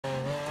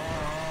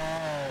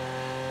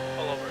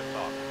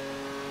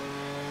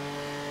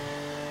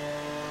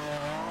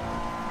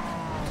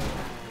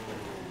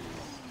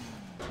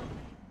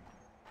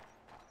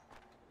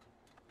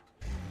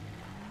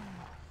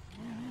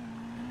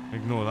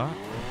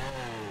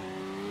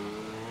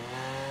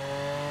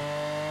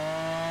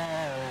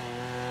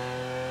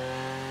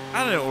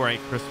I had an alright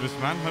Christmas,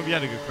 man. Hope you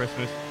had a good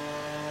Christmas.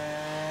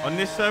 On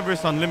this server,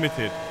 it's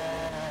unlimited.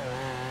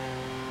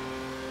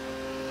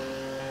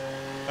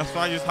 That's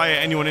why I just hire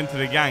anyone into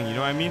the gang, you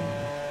know what I mean?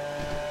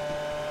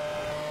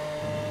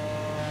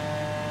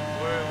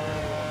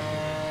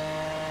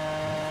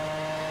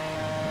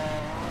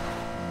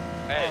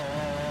 Hey.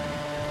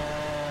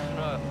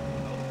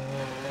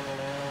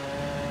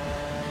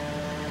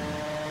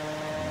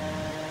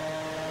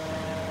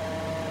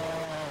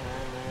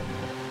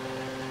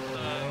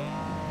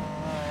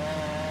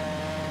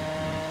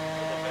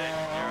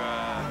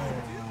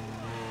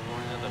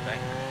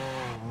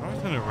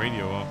 Turn the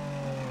radio off.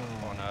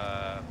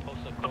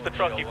 Flip the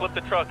truck. He flipped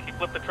the truck. He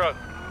flipped the truck.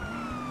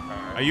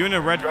 Are you in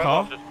a red car?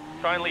 Off, just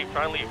try and leave.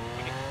 Try and leave. Yeah,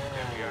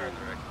 we are in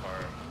the red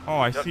car. Oh,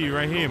 I see you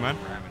right here, man.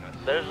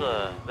 There's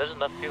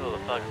enough people to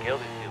fucking kill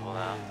these people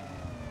now.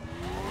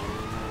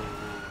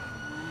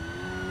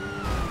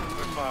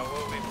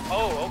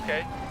 Oh,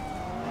 okay.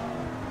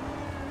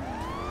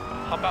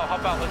 Hop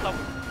out. Let's hop.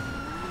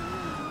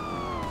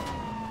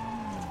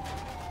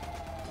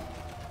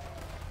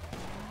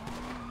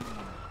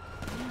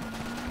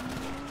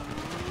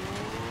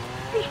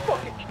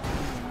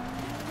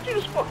 You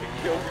just fucking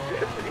killed me,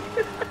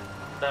 Jesse.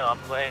 No, I'm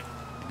playing.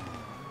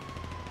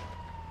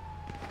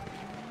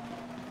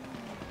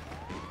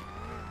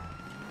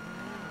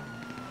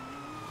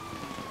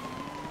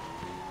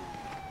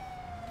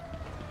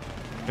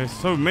 There's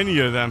so many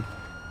of them.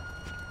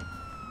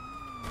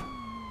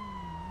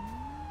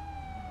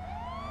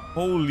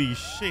 Holy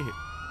shit.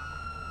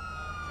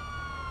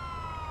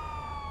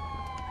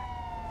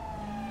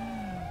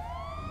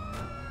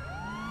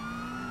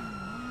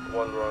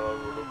 One run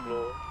over the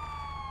floor.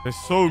 There's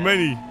so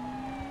many.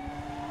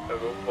 I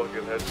go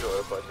fucking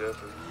headshot by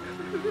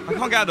Jesse. I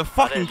can't get out of the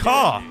fucking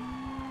car.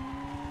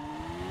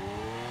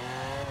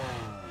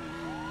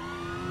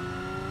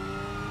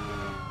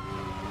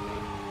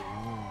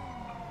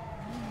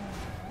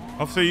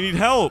 Officer, you need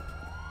help.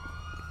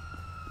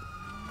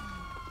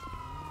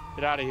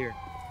 Get out of here.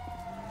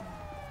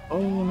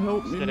 Oh,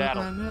 help me,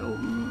 Skedaddle. man, help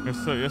me. Yes,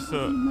 sir. Yes,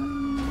 sir.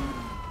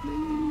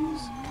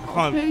 Please. I I'll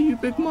can't. pay you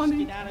big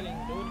money. Skedaddling,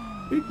 dude.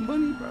 Big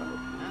money, bro.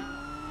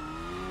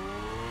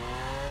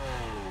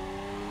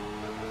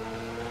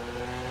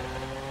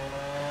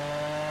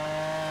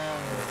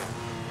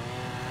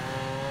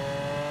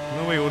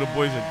 No way all the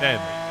boys are dead.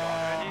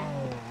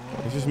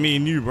 It's just me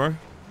and you, bro.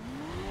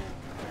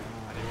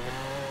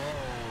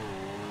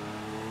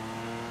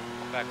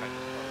 Come back, I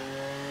just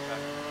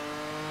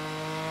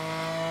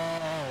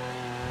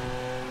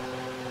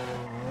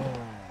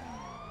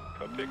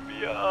come pick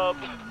me up.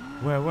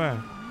 Where?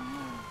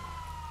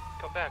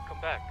 Come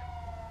back.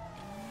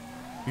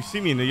 You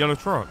see me in the yellow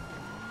truck.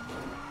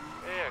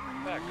 Yeah,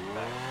 come back. You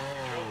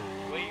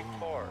drove way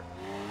far.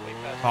 Way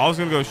past. I was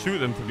gonna go shoot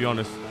them, to be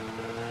honest.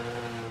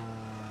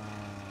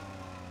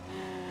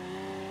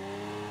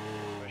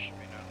 Where should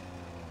we now?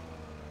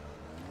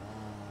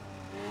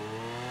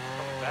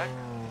 Coming back?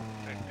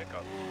 And pick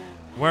up.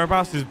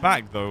 Whereabouts is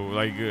back though?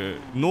 Like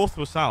north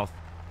or south?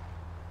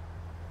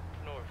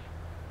 North.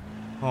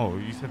 Oh,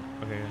 you said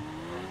okay. Yeah.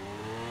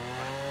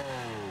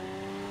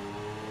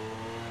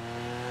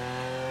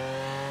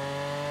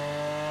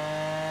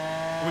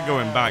 We're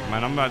going back,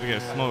 man. I'm about to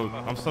get smoked.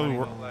 I'm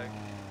so.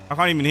 I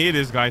can't even hear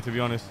this guy, to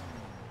be honest.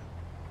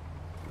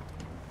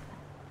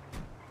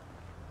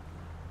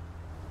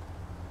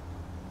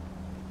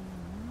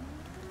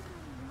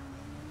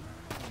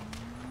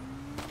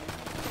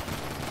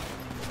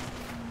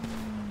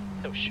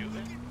 Still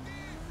shooting?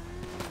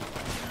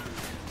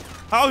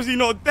 How is he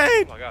not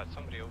dead? Oh my god,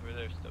 somebody over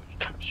there still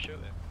shooting.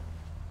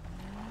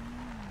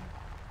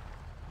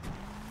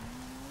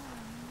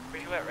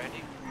 Where you at,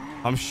 Randy?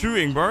 I'm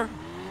shooting, bro.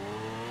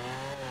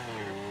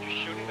 You're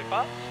shooting the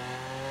cops?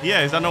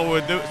 Yeah, is that not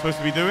what we're supposed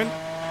to be doing?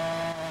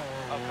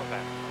 Oh, come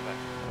back.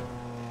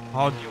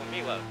 Oh, You and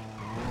me left.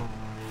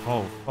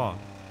 oh fuck.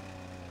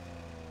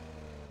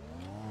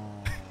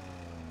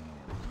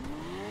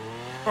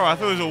 Bro, I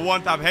thought it was a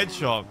one-tap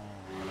headshot.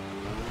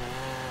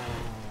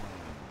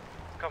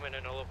 Coming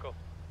in a local.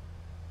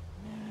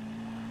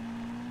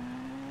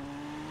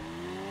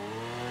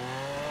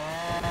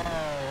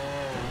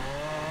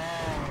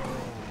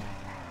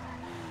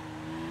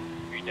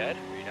 Are you dead?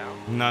 Are you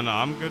down? No,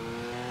 I'm good.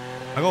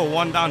 I got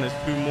one down, there's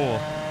two more.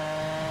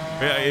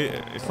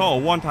 It's not a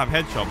one-tap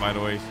headshot, by the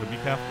way, so be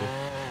careful.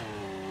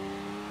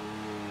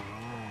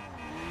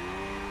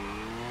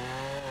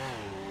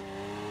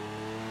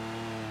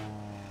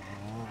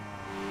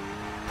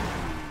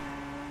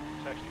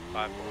 It's actually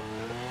 5 more.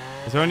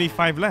 Is there only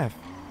 5 left?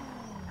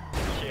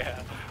 Yeah.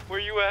 Where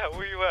you at?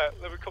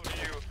 Let me come to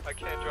you. I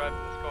can't drive in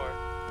this car.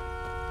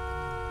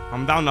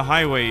 I'm down the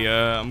highway.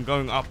 I'm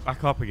going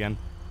back up again.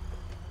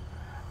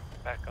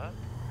 Back up?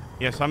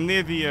 Yes, I'm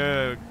near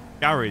the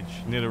garage,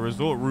 near the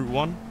resort, Route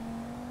 1.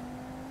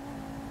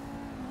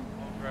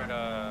 Over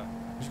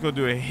at, Just gotta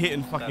do a hit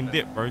and fucking 7.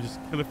 dip, bro. Just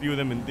kill a few of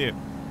them and dip.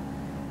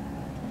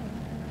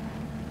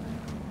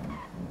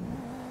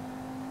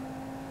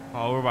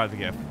 Oh, we're about to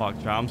get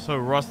fucked, chat. I'm so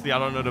rusty. I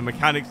don't know the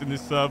mechanics in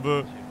this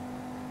server.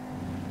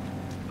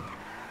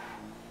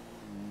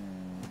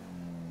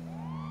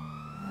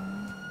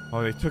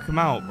 Oh, they took him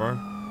out, bro.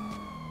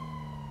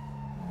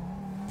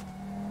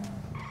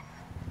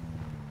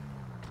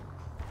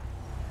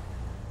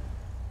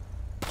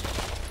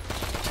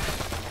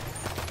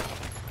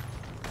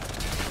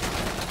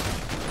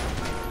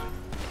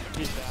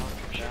 He's down.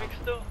 Shooting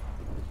still?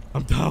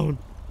 I'm down.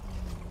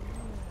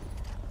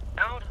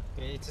 Down?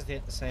 Okay, it just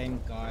hit the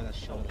same guy that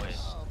shot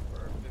us.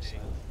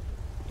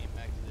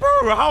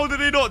 Bro, how did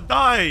he not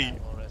die?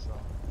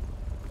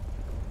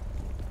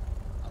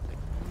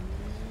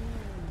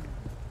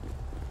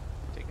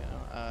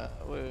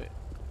 Wait.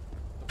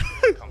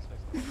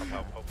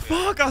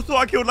 Fuck, I thought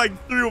I killed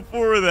like 3 or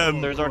 4 of them.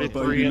 There's already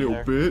Crybaby 3 in little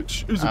there.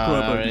 bitch. Who's a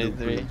crybaby little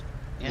 3. bitch?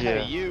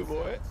 Yeah. you,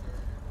 boy.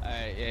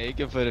 Alright, yeah, you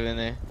can put him in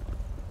there.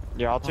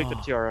 Yeah, I'll take the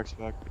TRX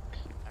back.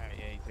 Alright,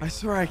 yeah, you I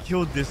swear I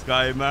killed this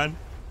guy, man.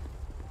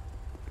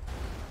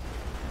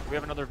 We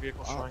have another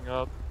vehicle showing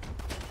up.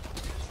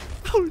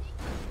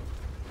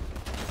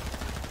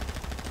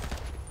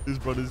 This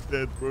brother's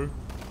dead, bro.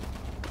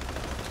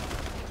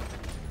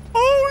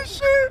 Oh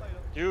shit!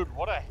 Dude,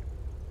 what a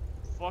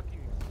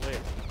fucking clip.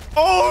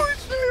 Oh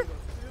shit!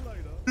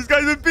 This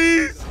guy's a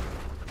beast!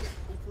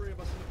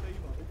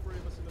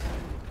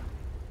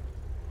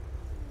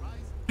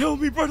 Help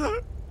me,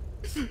 brother!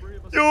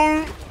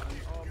 Yo!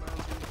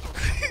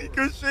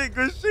 Good shit,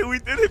 good shit. We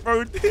did it,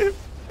 bro. Damn.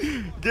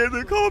 Get in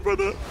the car,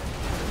 brother.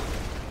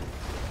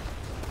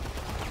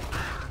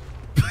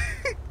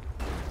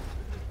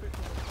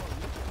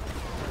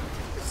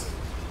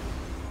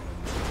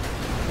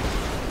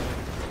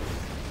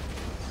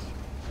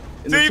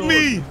 Save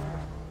me!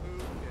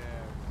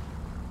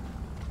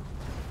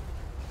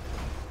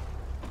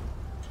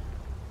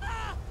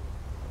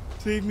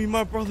 Save me,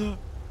 my brother.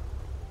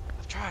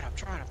 I'm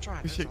trying.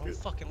 Good shit, good.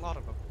 Fucking lot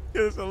of them.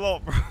 Yeah, there's a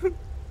lot, bro.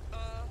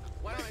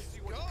 Why don't I see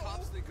what the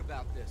cops think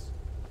about this?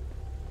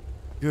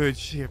 Good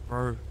shit,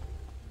 bro.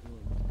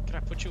 Can I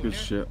put you in Good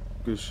here? shit.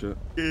 Good shit.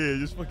 Yeah,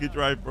 just fucking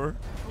drive, bro.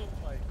 Oh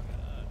my god.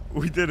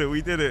 We did it,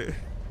 we did it.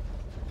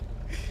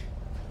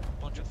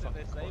 Bunch of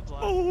fucking clubs.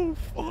 Oh,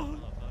 fuck.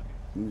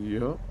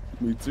 Yep.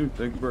 Me too.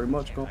 Thank you very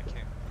much, I cop. can't.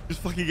 Just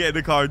fucking get in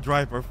the car and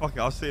drive, bro. Fuck it,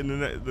 I'll sit in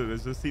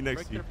there's a seat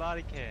next to you.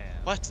 body cam.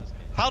 What?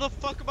 How the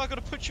fuck am I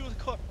gonna put you in the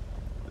car?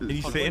 Can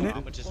you sit in it?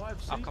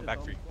 I'll come back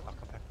for you. I'll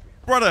come back for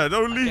you. Brother,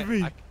 don't leave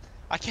me.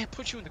 I can't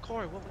put you in the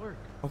car. It won't work.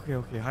 Okay,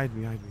 okay, hide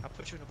me, hide me. I'll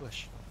put you in a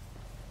bush.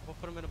 We'll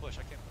put him in a bush.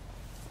 I can't.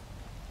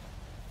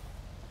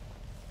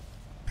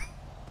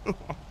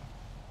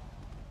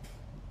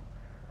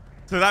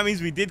 So that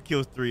means we did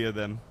kill 3 of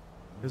them.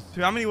 There's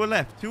 2. How many were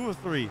left? 2 or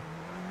 3?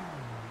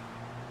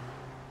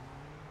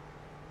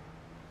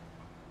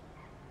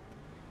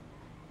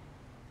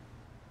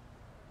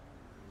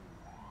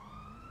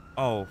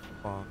 Oh,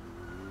 fuck.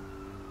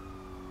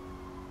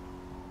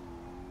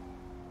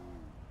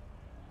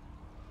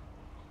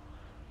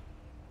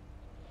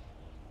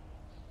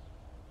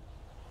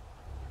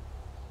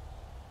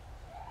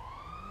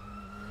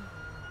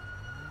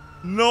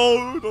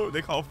 No, no,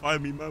 they can't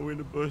find me, man. We're in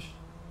the bush.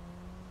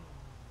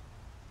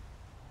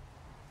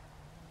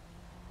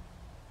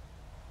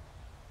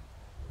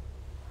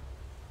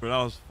 Bro,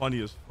 that was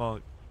funny as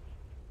fuck.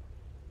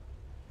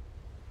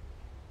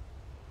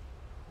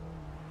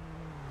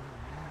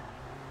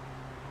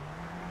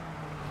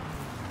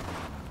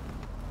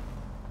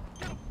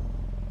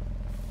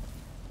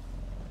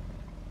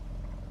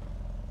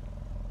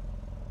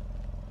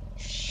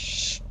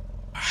 Shh.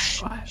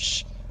 Shh.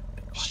 Shh.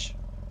 Shh.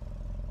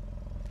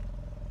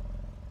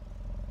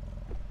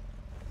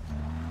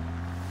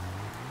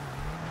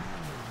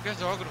 You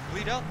guys are all gonna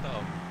bleed out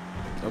though.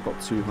 I've got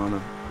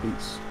 200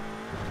 beats.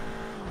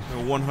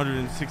 They're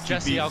 160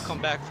 Jesse, beats. I'll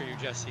come back for you,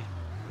 Jesse.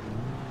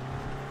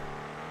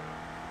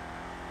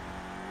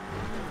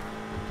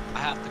 I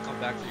have to come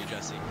back for you,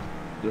 Jesse.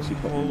 Jesse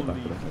put me in the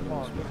back of the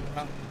Holy head.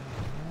 as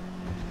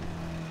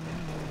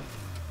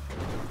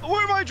well.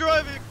 Where am I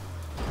driving?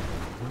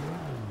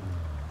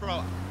 Bro,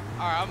 alright,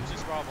 I'm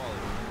just raw balling.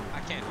 I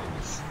can't do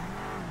this.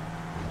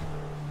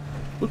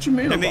 What you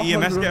mean? Can I've the got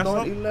EMS get us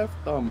 190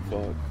 left, dumb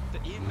fuck. The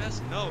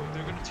EMS, no,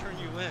 they're gonna turn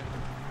you in.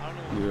 I don't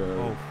know.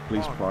 Yeah, Oh,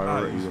 police fuck,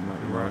 priority, nice. and that,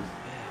 Right. right?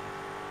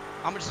 Yeah.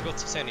 I'm gonna just go to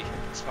Sandy.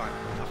 It's fine.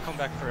 I'll come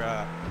back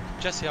for,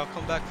 Jesse, I'll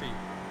come back for you.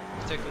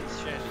 I'll take them to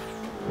Sandy.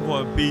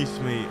 What a beast,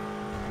 mate.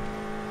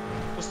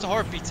 What's the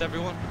heartbeats,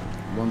 everyone?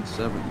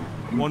 170.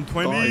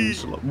 120. Dying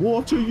slow.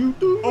 What are you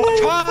doing? Oh,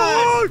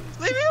 fuck!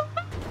 Leave me alone!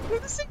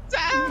 Leave this thing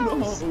down! No,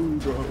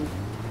 bro.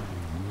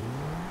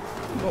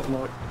 Not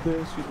like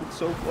this. You did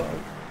so well.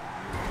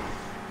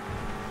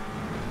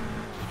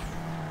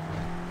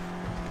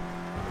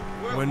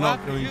 We're what not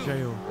happened going to to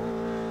you? jail.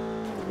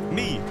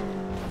 Me?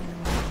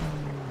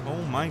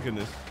 Oh my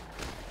goodness.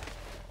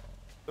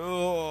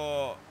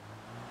 Oh,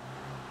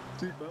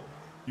 Seatbelt.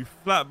 you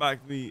flat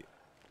backed me.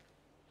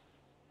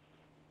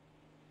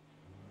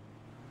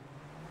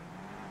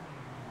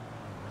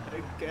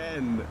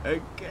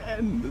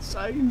 Again, the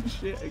same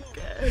shit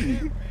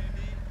again.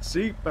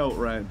 Seatbelt,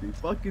 Randy.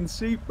 Fucking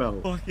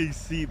seatbelt. Fucking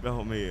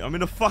seatbelt, mate. I'm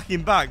in the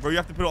fucking back, bro. You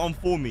have to put it on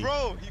for me.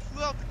 Bro, he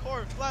flew out the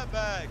car and flat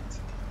bagged.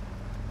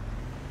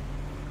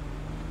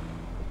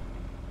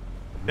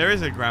 There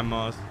is a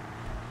grandma's.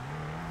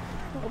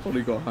 I've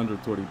only got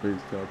 120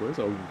 beats, cowboy. It's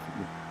over for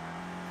you.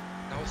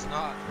 No, it's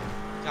not.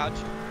 Got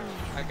you.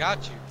 I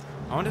got you.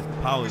 I wonder if the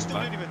power We is still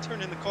back. didn't even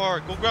turn in the car.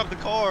 Go grab the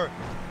car.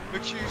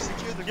 Make sure you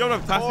secure the Yo, what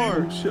up, Tassie?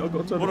 car. Oh shit, I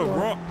got to turn What the up, car.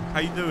 Rock? How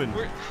you doing?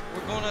 We're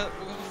gonna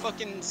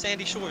fucking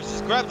Sandy Shores.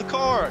 Just grab the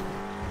car.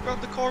 Grab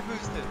the car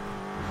boosted.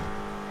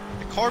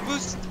 The car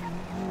boost.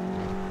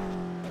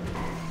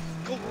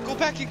 Go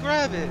back and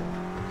grab it.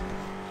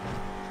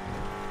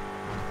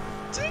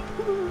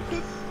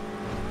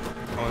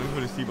 Oh, let me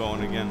put a seatbelt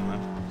on again, man.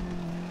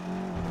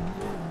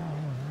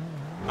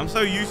 I'm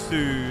so used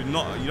to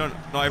not everyone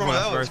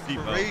has to wear a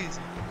seatbelt. Crazy.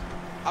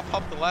 I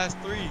popped the last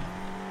 3.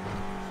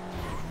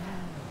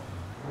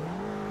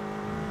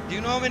 Do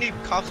you know how many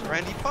cops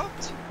Randy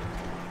popped?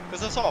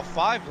 Because I saw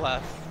 5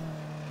 left.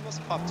 He must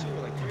have popped 2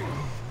 or like 3.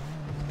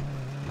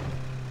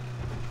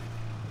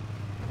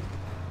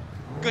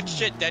 Good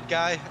shit, dead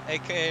guy,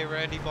 aka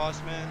Randy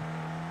Boss Man.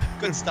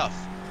 Good stuff.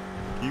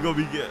 You gonna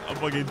be I'm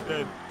fucking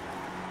dead.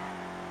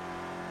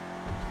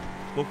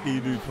 What can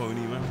you do,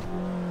 Tony, man?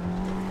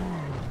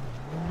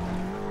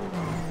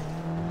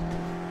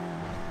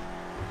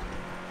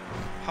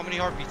 How many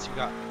heartbeats you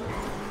got?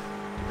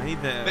 I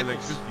need the Mickles.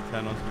 electricity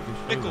turn on so we can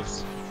show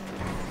Mickles.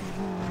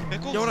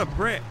 Mickles? Yo, what up,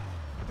 Brett?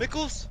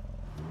 Mickles?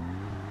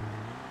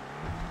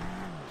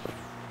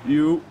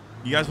 You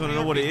You guys want to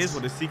know what it is?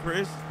 What the secret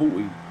is?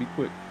 40. Be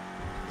quick.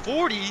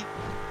 40?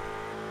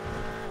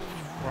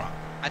 Bro,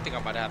 I think I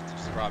might have to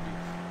just rob you.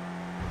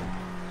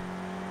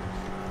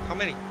 How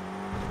many?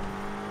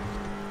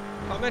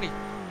 How many?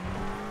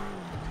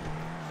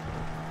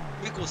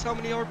 Mickles, how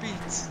many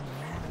heartbeats?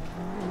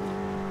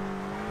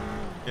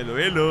 Hello,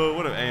 hello.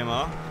 What up,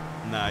 AMR?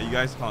 Nah, you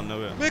guys can't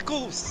know it.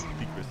 Mickles!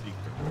 Secret.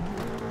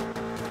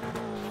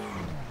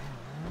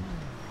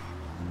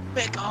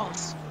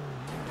 Mickles!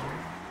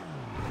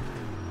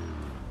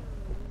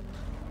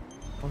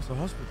 What's the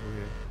hospital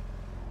here?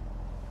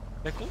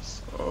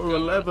 Mickles? Oh,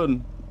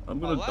 11. I'm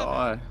gonna 11.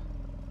 die.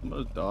 I'm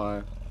gonna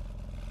die.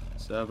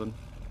 7.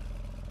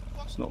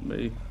 It's not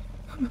me.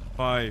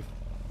 5,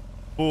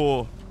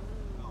 4,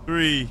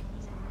 3,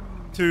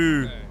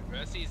 2,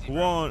 That's easy, 1.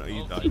 bro. Are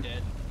you Oh, done? he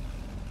dead.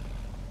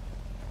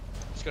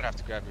 Just gonna have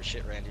to grab your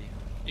shit, Randy.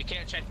 You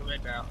can't check the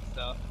red now,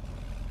 so.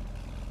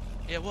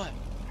 Yeah, what?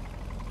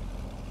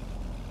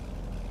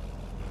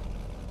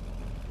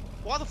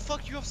 Why the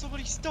fuck you have so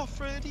many stuff,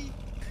 Randy?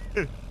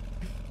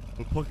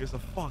 My pockets are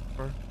fucked,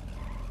 bro.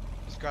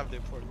 Just grab the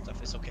important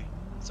stuff. It's okay.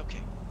 It's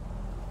okay.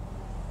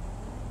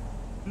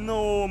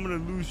 No, I'm gonna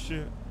lose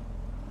shit.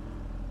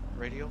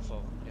 Radio,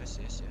 phone. Yes,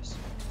 yes, yes.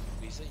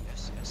 Visa,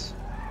 yes, yes.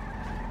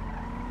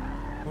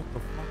 What the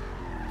fuck?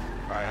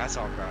 Alright, that's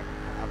all grab.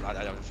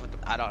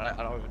 I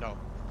don't even know.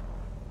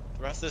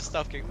 The rest of this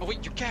stuff can. Oh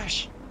wait, your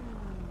cash.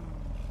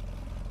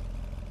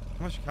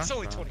 How much cash? It's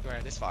only do I have? 20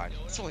 grand. It's fine.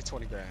 It's only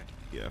 20 grand.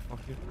 Yeah, fuck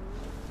it.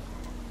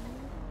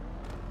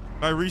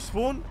 Do I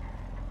respawn?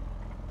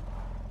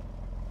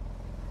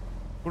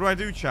 What do I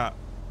do, chat?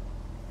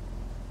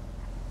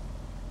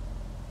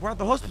 We're at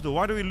the hospital.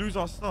 Why do we lose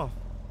our stuff?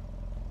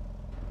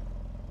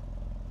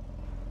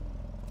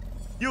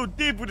 Yo,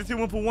 Dib with the team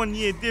one for 1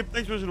 year. Dib,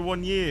 thanks for the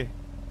 1 year.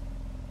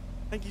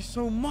 Thank you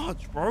so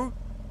much, bro.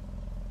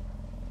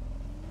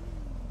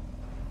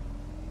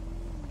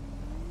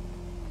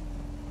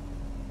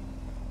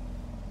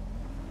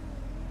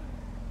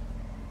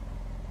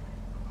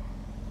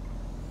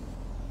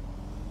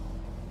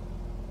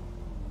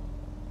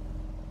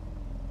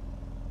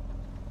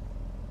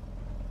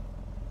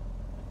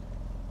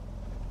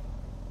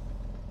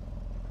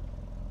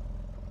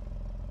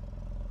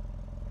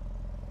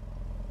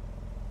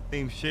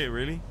 Same shit,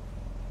 really.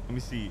 Let me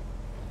see.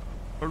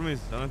 Problem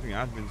is, I don't think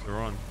admins are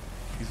on.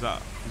 He's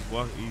out.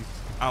 He's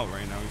out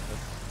right now. He said.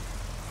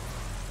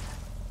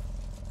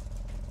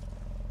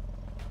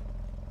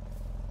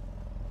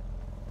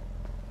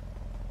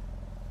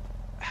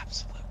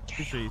 Absolute chaos.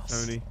 Appreciate you,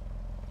 Tony.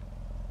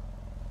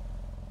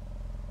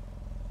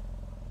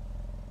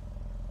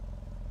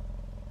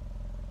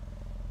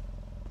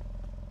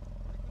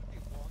 Are you gonna be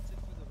wanted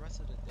for the rest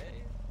of the day?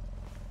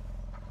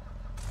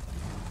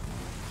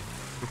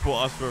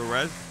 Report us for a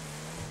res.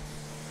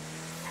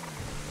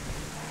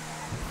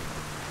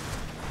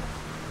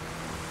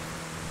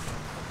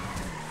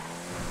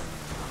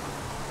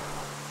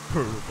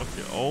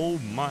 Okay, oh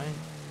my.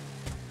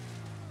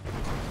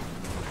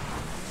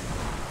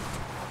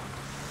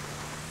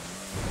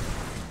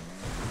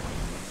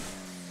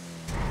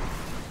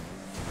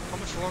 How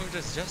much longer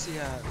does Jesse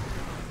have?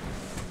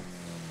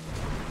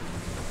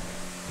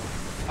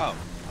 Oh, I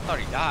thought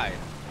he died.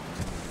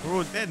 We're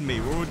all dead,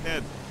 mate. We're all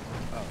dead.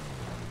 Oh.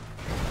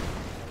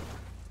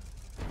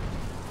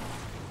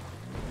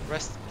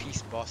 Rest in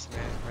peace, boss man.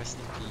 Rest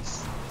in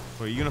peace.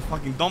 Wait, you gonna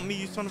fucking dump me,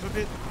 you son of a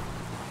bitch?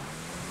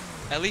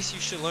 At least you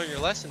should learn your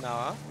lesson now,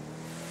 huh?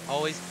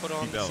 Always put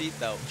on the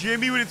seatbelt.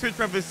 Jimmy with a Twitch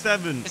Prime for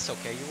 7. It's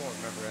okay, you won't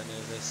remember any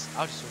of this.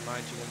 I'll just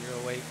remind you when you're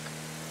awake.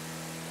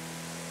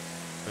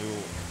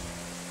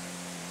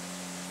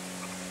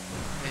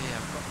 Hey,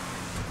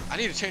 I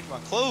need to change my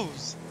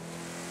clothes.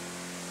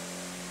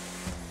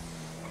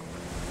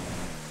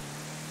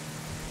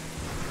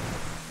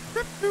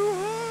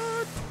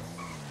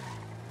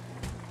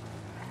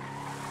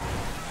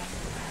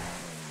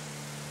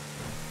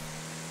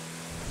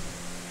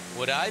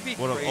 Would I be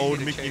What up, crazy old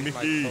to Mickey change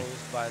Mickey? my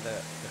clothes by the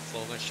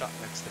clothing shop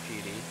next to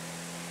PD?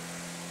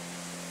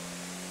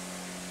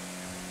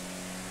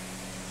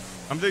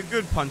 I'm doing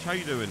good, Punch. How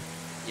you doing?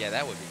 Yeah,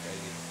 that would be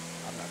crazy.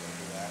 I'm not gonna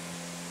do that.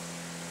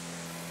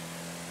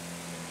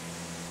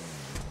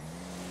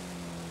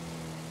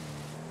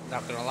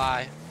 Not gonna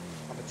lie,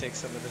 I'm gonna take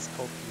some of this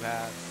coke you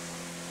have.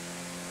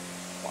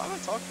 Why am I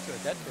talking to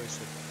a dead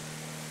person?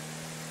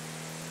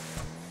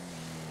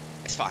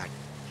 It's fine.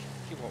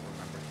 He won't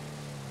remember.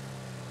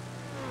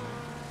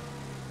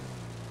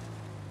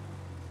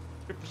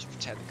 Just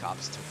pretend the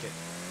cops took it.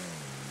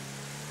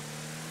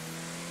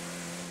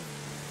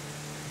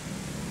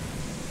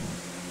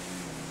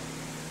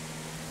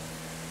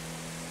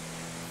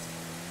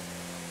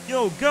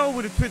 Yo, girl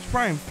with a Twitch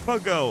Prime.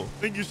 Fuck girl.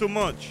 Thank you so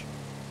much.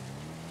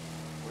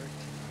 Where can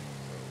I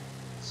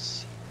go?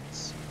 See.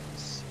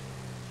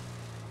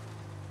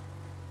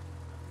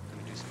 I'm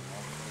gonna do some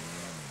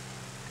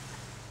walking.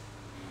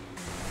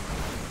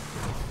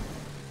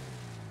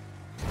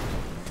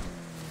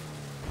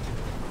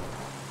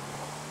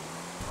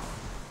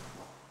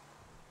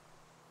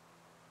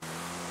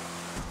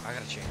 I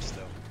gotta change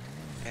still.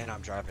 And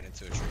I'm driving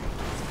into a tree.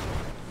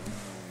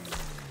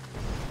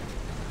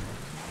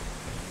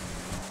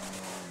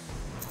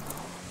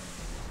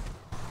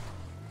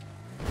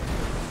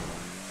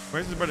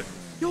 Where's his brother?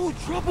 Yo,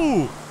 Trouble!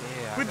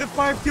 Yeah, With the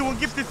 5 tier 1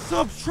 gifted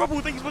subs. Trouble,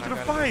 thank you so much for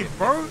the 5,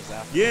 bro.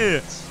 Yeah.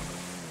 Yeah.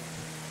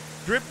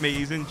 Drip me,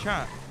 he's in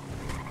chat.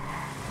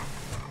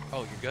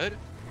 Oh, you good?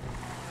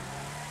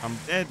 I'm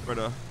dead,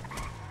 brother.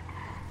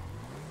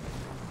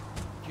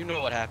 You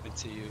know what happened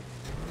to you.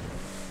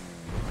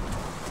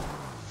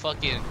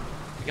 Fucking,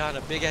 we got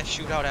in a big ass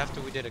shootout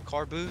after we did a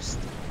car boost.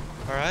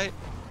 Alright?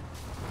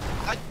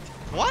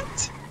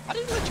 What? I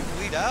didn't let you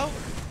bleed out.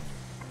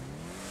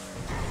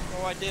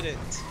 No, I didn't.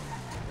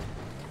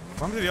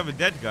 What happened to the other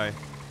dead guy?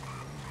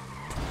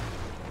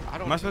 I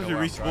don't Am I even supposed to know be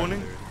where I'm driving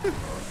respawning? through.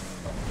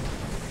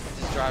 I'm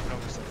just driving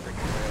over some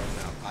freaking rail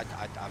now.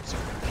 I'm so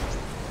confused.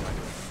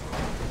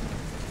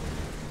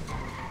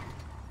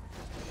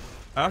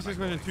 I asked this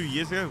question 2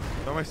 years ago.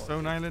 Am I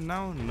Stone Island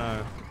now?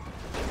 No.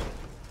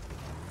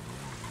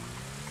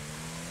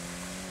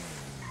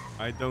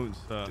 I don't,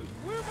 sir. Dude,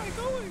 where am I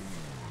going?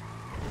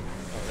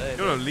 Oh, there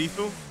You're not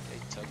lethal. They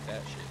took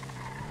that shit.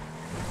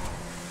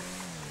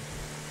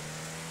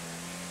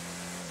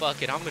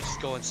 Fuck it, I'm gonna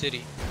just go in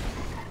city.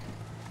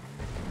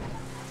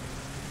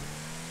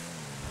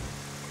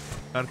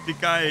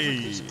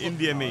 Artikai,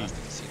 India me. That's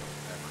the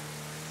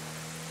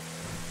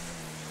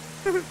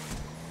casino.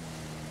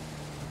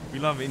 We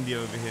love India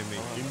over here, mate.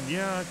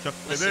 India, Listen,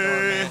 chocolate.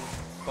 man,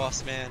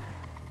 boss man.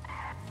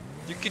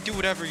 You can do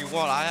whatever you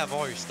want. I have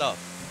all your stuff.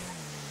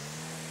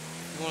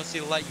 You want to see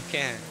the light, you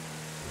can.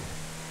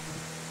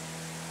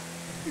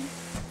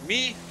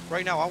 Me,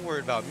 right now, I'm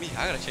worried about me.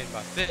 I gotta change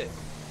my fit.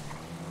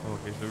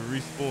 Okay, so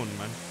respawn,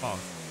 man. Fuck.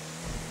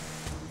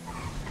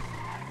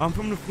 I'm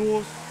from the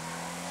floors.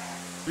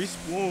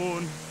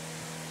 Respawn.